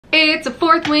It's a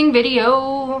fourth wing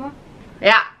video.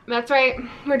 Yeah, that's right,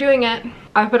 we're doing it.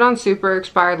 I put on super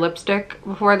expired lipstick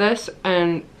before this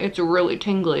and it's really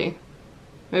tingly.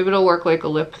 Maybe it'll work like a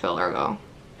lip filler though.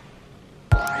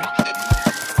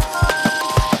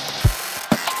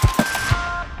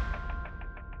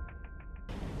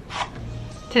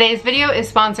 Today's video is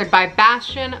sponsored by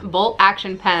Bastion Bolt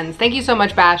Action Pens. Thank you so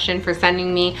much, Bastion, for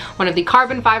sending me one of the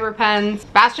carbon fiber pens.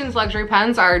 Bastion's luxury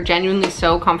pens are genuinely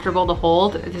so comfortable to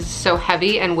hold. This is so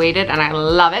heavy and weighted and I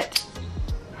love it.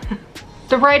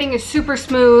 The writing is super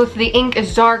smooth, the ink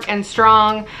is dark and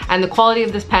strong, and the quality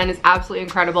of this pen is absolutely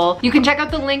incredible. You can check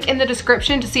out the link in the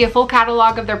description to see a full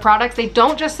catalog of their products. They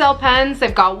don't just sell pens,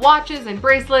 they've got watches and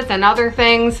bracelets and other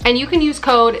things. And you can use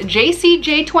code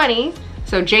JCJ20,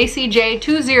 so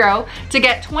JCJ20, to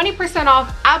get 20%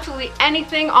 off absolutely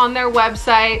anything on their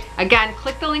website. Again,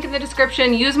 click the link in the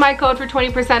description, use my code for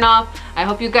 20% off. I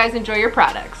hope you guys enjoy your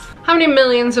products. How many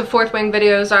millions of fourth wing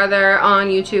videos are there on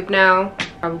YouTube now?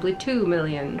 Probably 2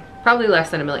 million. Probably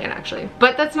less than 1 million actually.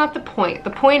 But that's not the point.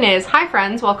 The point is, hi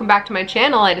friends, welcome back to my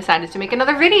channel. I decided to make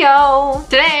another video.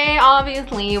 Today,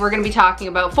 obviously, we're gonna be talking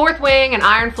about fourth wing and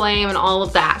Iron Flame and all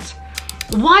of that.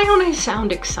 Why don't I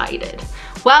sound excited?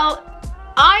 Well,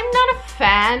 I'm not a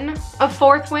fan of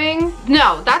fourth wing.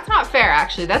 No, that's not fair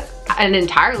actually. That's an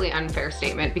entirely unfair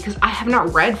statement because I have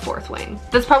not read fourth wing.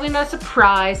 That's probably not a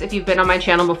surprise if you've been on my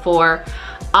channel before.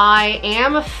 I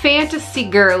am a fantasy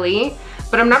girly,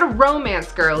 but I'm not a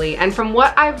romance girly. And from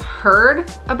what I've heard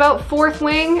about fourth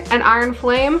wing and Iron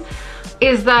Flame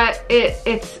is that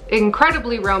it's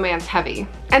incredibly romance heavy.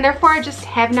 And therefore I just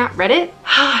have not read it.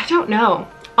 I don't know.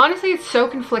 Honestly, it's so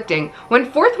conflicting.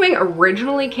 When fourth wing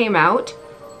originally came out,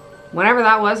 whenever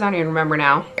that was, I don't even remember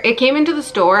now. It came into the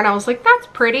store and I was like, that's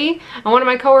pretty. And one of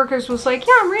my coworkers was like,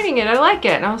 yeah, I'm reading it, I like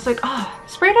it. And I was like, oh,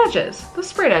 sprayed edges. Those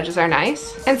sprayed edges are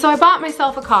nice. And so I bought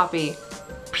myself a copy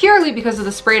purely because of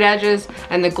the sprayed edges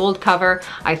and the gold cover.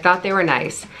 I thought they were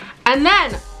nice. And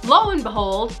then, lo and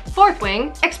behold, fourth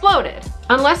wing exploded.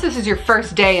 Unless this is your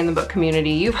first day in the book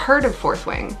community, you've heard of fourth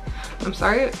wing. I'm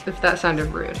sorry if that sounded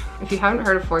rude. If you haven't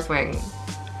heard of fourth wing,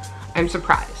 I'm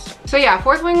surprised. So yeah,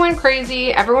 fourth wing went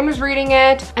crazy. Everyone was reading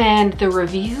it and the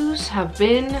reviews have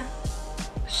been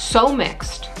so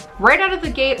mixed. Right out of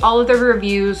the gate, all of the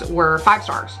reviews were 5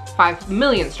 stars, 5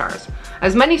 million stars.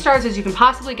 As many stars as you can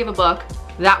possibly give a book,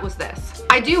 that was this.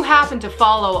 I do happen to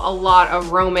follow a lot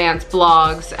of romance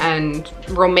blogs and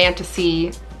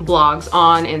romantasy blogs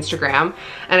on Instagram,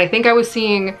 and I think I was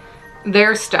seeing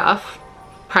their stuff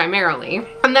primarily.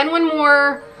 And then when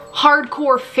more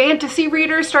hardcore fantasy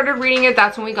readers started reading it,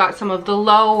 that's when we got some of the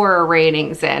lower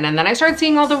ratings in, and then I started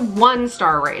seeing all the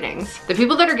 1-star ratings. The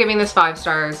people that are giving this 5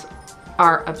 stars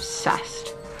are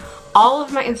obsessed. All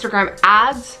of my Instagram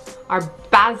ads are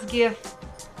Basgiath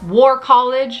War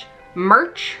College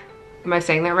merch. Am I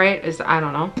saying that right? I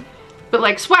don't know. But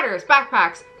like sweaters,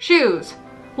 backpacks, shoes,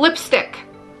 lipstick,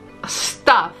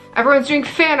 stuff. Everyone's doing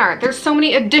fan art. There's so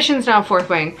many editions now of fourth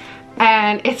wing.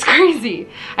 And it's crazy.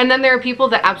 And then there are people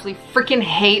that absolutely freaking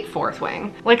hate fourth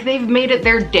wing. Like they've made it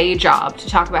their day job to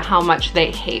talk about how much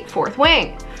they hate fourth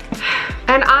wing.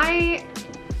 And I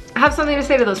have something to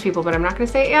say to those people, but I'm not gonna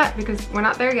say it yet because we're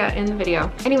not there yet in the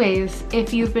video. Anyways,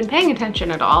 if you've been paying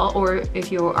attention at all, or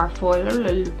if you are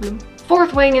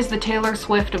fourth wing is the Taylor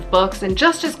Swift of books, and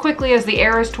just as quickly as the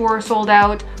Eras Tour sold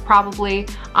out, probably,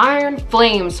 Iron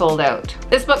Flame sold out.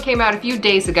 This book came out a few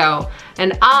days ago,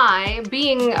 and I,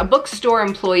 being a bookstore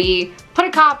employee, put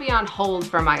a copy on hold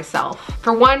for myself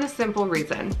for one simple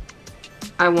reason.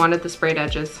 I wanted the sprayed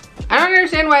edges. I don't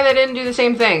understand why they didn't do the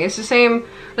same thing. It's the same,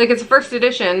 like it's a first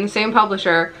edition, same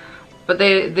publisher, but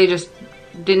they just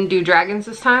didn't do dragons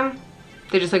this time.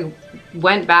 They just like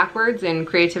went backwards in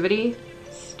creativity.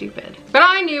 Stupid. But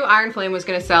I knew Iron Flame was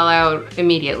gonna sell out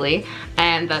immediately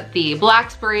and that the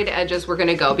black sprayed edges were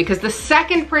gonna go because the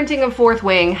second printing of fourth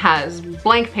wing has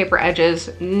blank paper edges,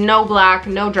 no black,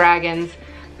 no dragons.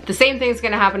 The same thing's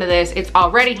gonna happen to this. It's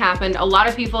already happened. A lot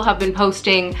of people have been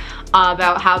posting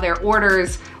about how their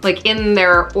orders, like in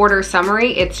their order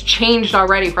summary, it's changed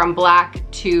already from black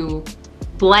to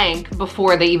blank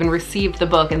before they even received the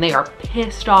book, and they are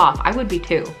pissed off. I would be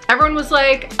too. Everyone was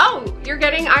like, oh, you're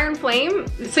getting Iron Flame?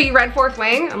 So you read fourth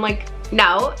wing? I'm like,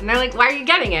 no. And they're like, why are you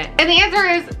getting it? And the answer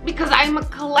is because I'm a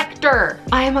collector.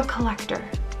 I am a collector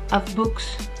of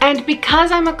books. And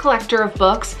because I'm a collector of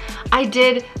books, I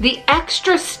did the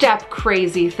extra step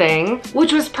crazy thing,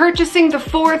 which was purchasing the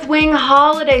fourth wing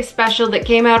holiday special that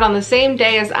came out on the same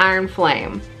day as Iron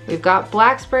Flame. We've got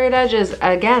black sprayed edges.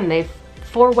 Again, they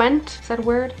forewent, is that a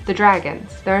word? The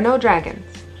dragons. There are no dragons.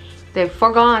 They've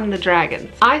foregone the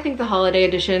dragons. I think the holiday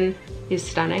edition is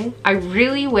stunning. I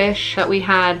really wish that we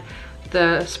had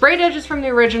the sprayed edges from the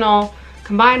original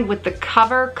combined with the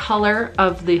cover color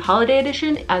of the holiday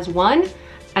edition as one,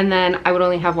 and then I would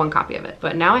only have one copy of it.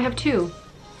 But now I have two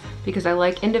because I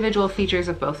like individual features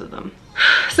of both of them.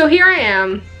 So here I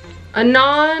am, a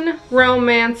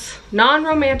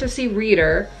non-romantasy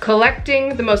reader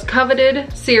collecting the most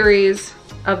coveted series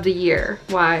of the year.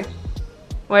 Why?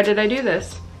 Why did I do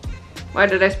this? Why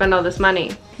did I spend all this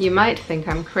money? You might think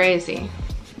I'm crazy.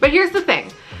 But here's the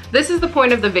thing. This is the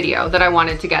point of the video that I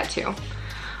wanted to get to.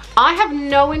 I have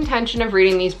no intention of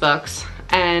reading these books,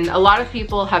 and a lot of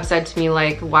people have said to me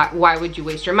like, why would you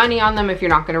waste your money on them if you're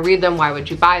not gonna read them? Why would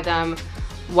you buy them?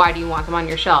 Why do you want them on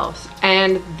your shelves?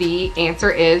 And the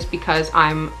answer is because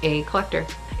I'm a collector.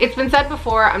 It's been said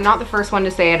before, I'm not the first one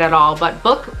to say it at all, but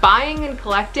book buying and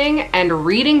collecting and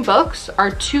reading books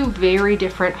are two very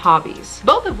different hobbies,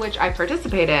 both of which I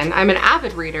participate in. I'm an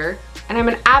avid reader and I'm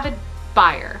an avid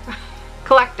buyer,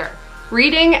 collector.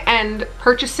 Reading and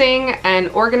purchasing and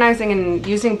organizing and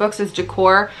using books as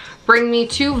decor bring me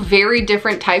two very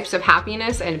different types of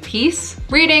happiness and peace.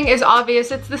 Reading is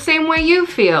obvious, it's the same way you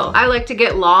feel. I like to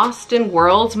get lost in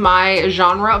worlds. My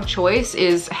genre of choice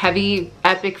is heavy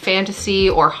epic fantasy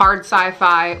or hard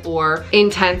sci-fi or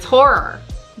intense horror.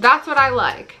 That's what I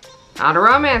like. Not a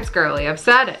romance girly, I've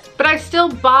said it. But I still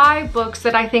buy books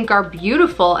that I think are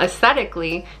beautiful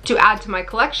aesthetically to add to my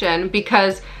collection,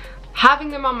 because having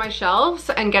them on my shelves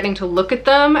and getting to look at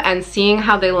them and seeing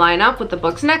how they line up with the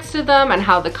books next to them and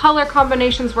how the color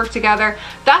combinations work together,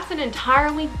 that's an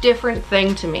entirely different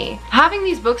thing to me. Having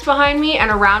these books behind me and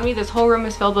around me, this whole room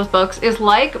is filled with books, is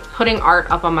like putting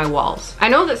art up on my walls. I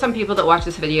know that some people that watch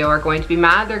this video are going to be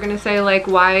mad. They're gonna say like,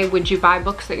 why would you buy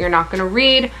books that you're not gonna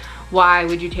read? Why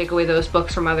would you take away those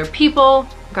books from other people?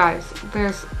 Guys,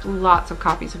 there's lots of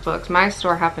copies of books. My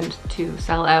store happened to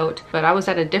sell out, but I was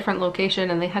at a different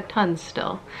location and they had tons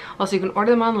still. Also, you can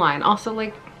order them online. Also,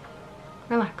 like,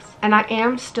 relax. And I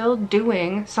am still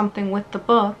doing something with the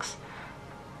books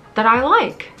that I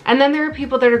like. And then there are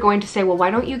people that are going to say, well, why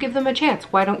don't you give them a chance?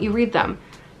 Why don't you read them?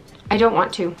 I don't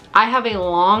want to. I have a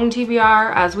long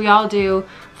TBR, as we all do.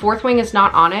 Fourth Wing is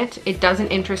not on it. It doesn't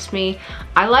interest me.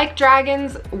 I like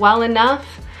dragons well enough,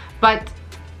 but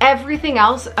everything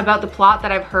else about the plot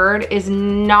that I've heard is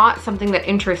not something that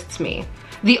interests me.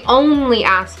 The only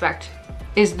aspect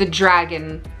is the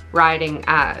dragon riding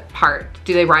part.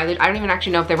 Do they ride I don't even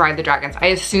actually know if they ride the dragons. I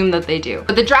assume that they do.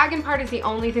 But the dragon part is the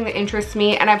only thing that interests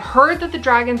me, and I've heard that the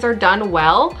dragons are done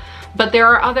well, but there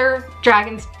are other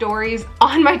dragon stories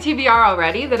on my TBR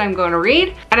already that I'm going to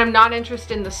read, and I'm not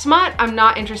interested in the smut, I'm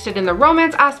not interested in the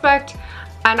romance aspect,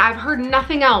 and I've heard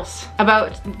nothing else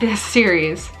about this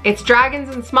series. It's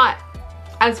dragons and smut,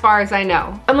 as far as I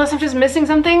know. Unless I'm just missing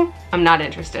something, I'm not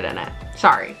interested in it.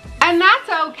 Sorry. And that's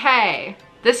okay.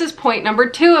 This is point number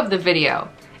 2 of the video.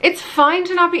 It's fine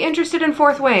to not be interested in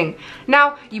Fourth Wing.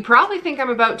 Now, you probably think I'm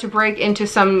about to break into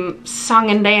some song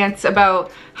and dance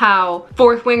about how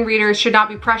Fourth Wing readers should not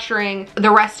be pressuring the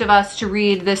rest of us to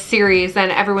read this series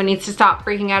and everyone needs to stop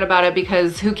freaking out about it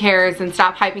because who cares and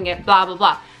stop hyping it, blah, blah,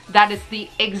 blah. That is the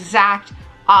exact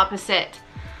opposite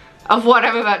of what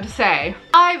I'm about to say.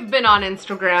 I've been on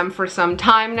Instagram for some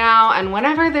time now, and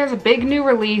whenever there's a big new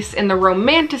release in the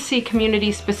romantasy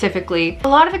community specifically, a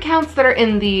lot of accounts that are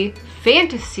in the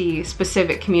fantasy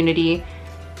specific community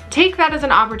take that as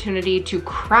an opportunity to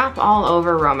crap all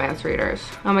over romance readers.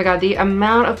 Oh my god, the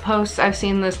amount of posts I've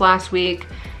seen this last week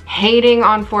hating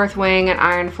on Fourth Wing and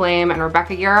Iron Flame and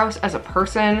Rebecca Yarros as a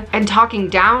person, and talking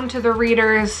down to the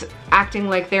readers, acting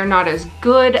like they're not as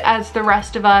good as the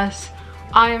rest of us.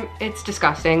 It's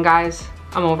disgusting, guys.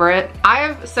 I'm over it. I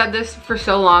have said this for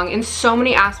so long in so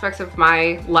many aspects of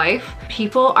my life.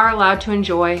 People are allowed to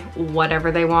enjoy whatever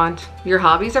they want. Your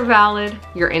hobbies are valid,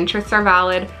 your interests are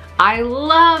valid. I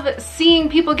love seeing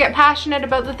people get passionate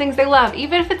about the things they love,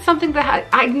 even if it's something that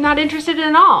I'm not interested in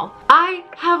at all. I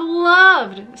have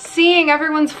loved seeing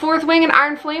everyone's Fourth Wing and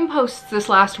Iron Flame posts this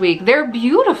last week. They're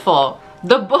beautiful.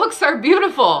 The books are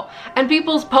beautiful, and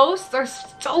people's posts are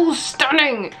so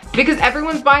stunning because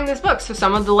everyone's buying this book. So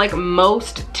some of the like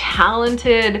most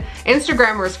talented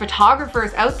Instagrammers,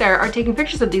 photographers out there are taking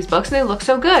pictures of these books and they look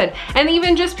so good. And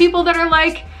even just people that are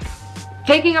like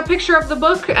taking a picture of the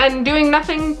book and doing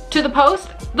nothing to the post,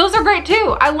 those are great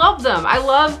too. I love them. I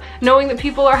love knowing that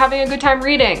people are having a good time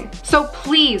reading. So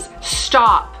please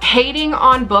stop hating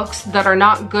on books that are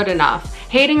not good enough.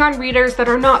 Hating on readers that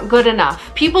are not good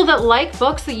enough. People that like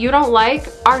books that you don't like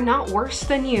are not worse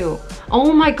than you.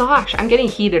 Oh my gosh, I'm getting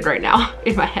heated right now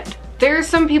in my head. There's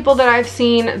some people that I've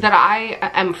seen that I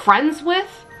am friends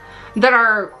with that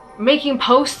are making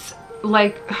posts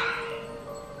like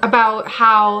about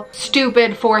how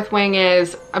stupid Fourth Wing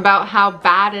is, about how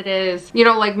bad it is, you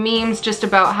know, like memes just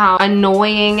about how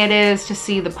annoying it is to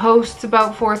see the posts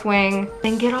about Fourth Wing,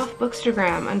 then get off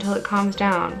Bookstagram until it calms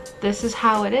down. This is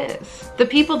how it is. The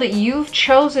people that you've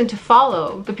chosen to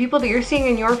follow, the people that you're seeing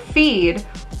in your feed,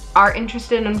 are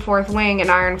interested in Fourth Wing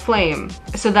and Iron Flame,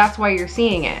 so that's why you're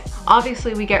seeing it.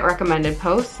 Obviously we get recommended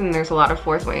posts and there's a lot of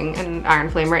Fourth Wing and Iron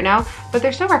Flame right now, but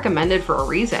they're still recommended for a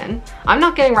reason. I'm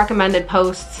not getting recommended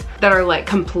posts that are like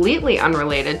completely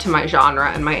unrelated to my genre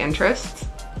and my interests.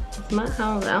 That's not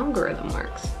how the algorithm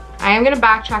works. I am gonna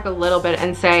backtrack a little bit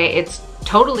and say it's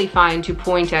totally fine to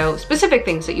point out specific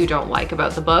things that you don't like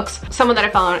about the books. Someone that I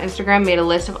follow on Instagram made a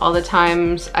list of all the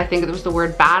times, I think it was the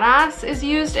word badass is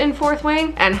used in Fourth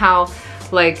Wing, and how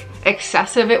like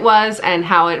excessive it was and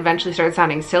how it eventually started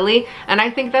sounding silly. And I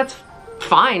think that's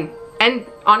fine. And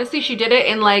honestly, she did it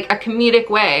in like a comedic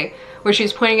way, where she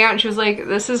was pointing out and she was like,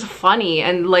 this is funny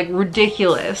and like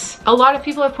ridiculous. A lot of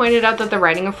people have pointed out that the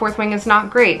writing of Fourth Wing is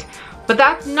not great, but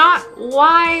that's not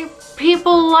why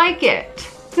people like it.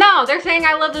 No, they're saying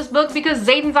I love this book because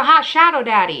Xaden's a hot shadow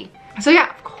daddy. So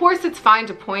yeah, of course it's fine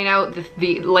to point out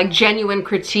the like genuine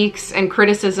critiques and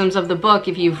criticisms of the book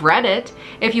if you've read it.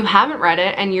 If you haven't read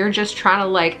it and you're just trying to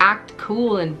like act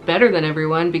cool and better than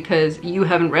everyone because you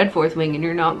haven't read Fourth Wing and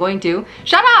you're not going to,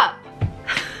 shut up!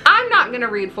 I'm not gonna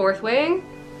read Fourth Wing.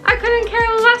 I couldn't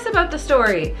care less about the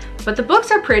story. But the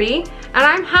books are pretty, and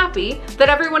I'm happy that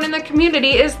everyone in the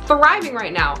community is thriving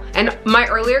right now. And my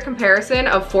earlier comparison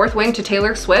of Fourth Wing to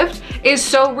Taylor Swift is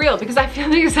so real, because I feel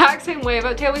the exact same way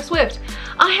about Taylor Swift.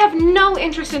 I have no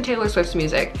interest in Taylor Swift's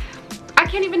music. I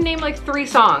can't even name like 3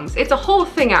 songs. It's a whole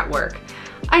thing at work.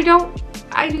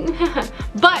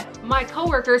 But my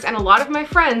coworkers and a lot of my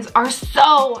friends are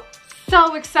so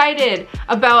excited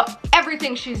about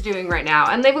everything she's doing right now,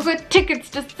 and they've got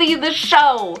tickets to see the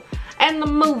show and the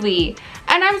movie,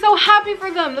 and I'm so happy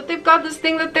for them that they've got this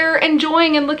thing that they're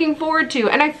enjoying and looking forward to.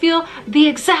 And I feel the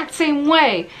exact same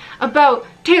way about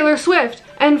Taylor Swift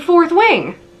and Fourth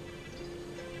Wing.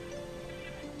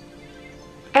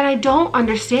 And I don't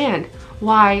understand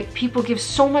why people give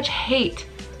so much hate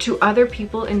to other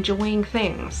people enjoying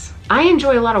things. I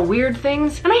enjoy a lot of weird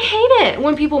things, and I hate it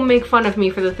when people make fun of me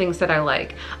for the things that I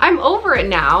like. I'm over it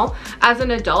now. As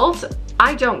an adult,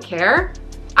 I don't care.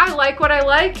 I like what I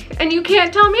like, and you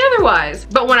can't tell me otherwise.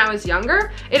 But when I was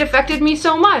younger, it affected me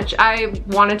so much. I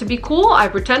wanted to be cool, I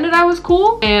pretended I was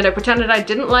cool, and I pretended I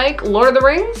didn't like Lord of the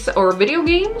Rings, or video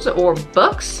games, or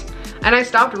books. And I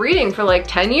stopped reading for like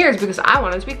 10 years because I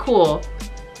wanted to be cool.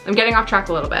 I'm getting off track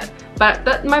a little bit, but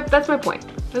that's my point.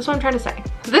 That's what I'm trying to say.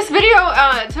 This video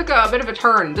took a bit of a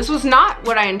turn. This was not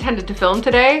what I intended to film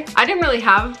today. I didn't really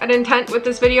have an intent with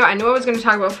this video. I knew I was gonna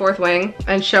talk about Fourth Wing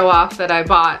and show off that I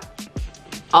bought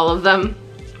all of them,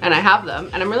 and I have them,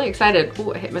 and I'm really excited.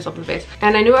 Ooh, I hit myself in the face.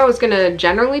 And I knew I was gonna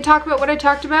generally talk about what I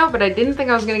talked about, but I didn't think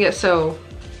I was gonna get so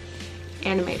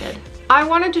animated. I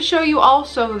wanted to show you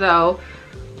also though,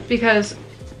 because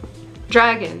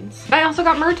dragons. I also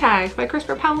got Murtagh by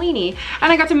Christopher Paolini,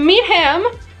 and I got to meet him,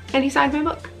 and he signed my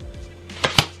book.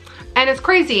 And it's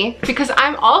crazy because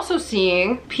I'm also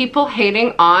seeing people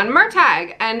hating on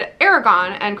Murtagh and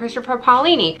Aragon and Christopher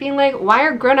Paolini, being like, why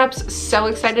are grown-ups so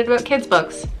excited about kids'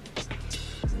 books?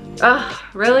 Ugh,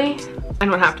 really? I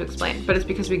don't have to explain, but it's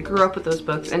because we grew up with those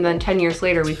books, and then 10 years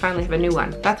later we finally have a new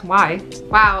one. That's why.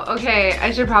 Wow, okay,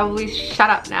 I should probably shut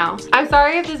up now. I'm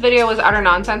sorry if this video was utter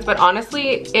nonsense, but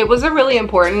honestly, it was a really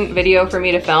important video for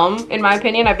me to film, in my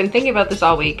opinion. I've been thinking about this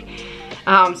all week.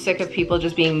 I'm sick of people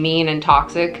just being mean and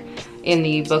toxic in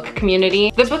the book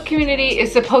community. The book community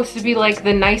is supposed to be like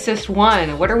the nicest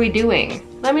one. What are we doing?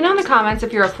 Let me know in the comments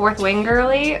if you're a Fourth Wing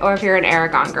girly or if you're an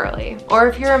Aragon girly. Or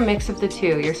if you're a mix of the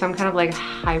two. You're some kind of like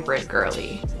hybrid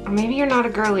girly. Or maybe you're not a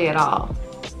girly at all.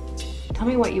 Tell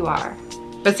me what you are.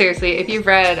 But seriously, if you've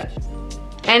read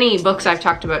any books I've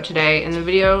talked about today in the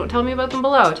video, tell me about them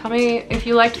below. Tell me if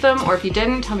you liked them or if you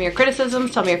didn't. Tell me your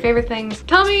criticisms, tell me your favorite things.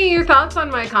 Tell me your thoughts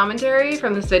on my commentary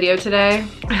from this video today.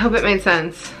 I hope it made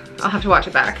sense. I'll have to watch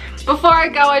it back. Before I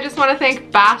go, I just want to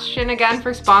thank Bastion again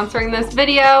for sponsoring this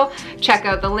video. Check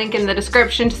out the link in the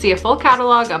description to see a full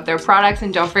catalog of their products,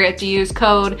 and don't forget to use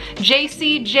code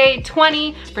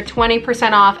JCJ20 for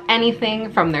 20% off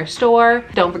anything from their store.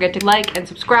 Don't forget to like and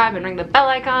subscribe and ring the bell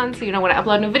icon so you know when I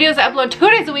upload new videos. I upload 2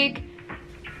 days a week.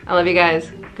 I love you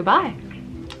guys. Goodbye.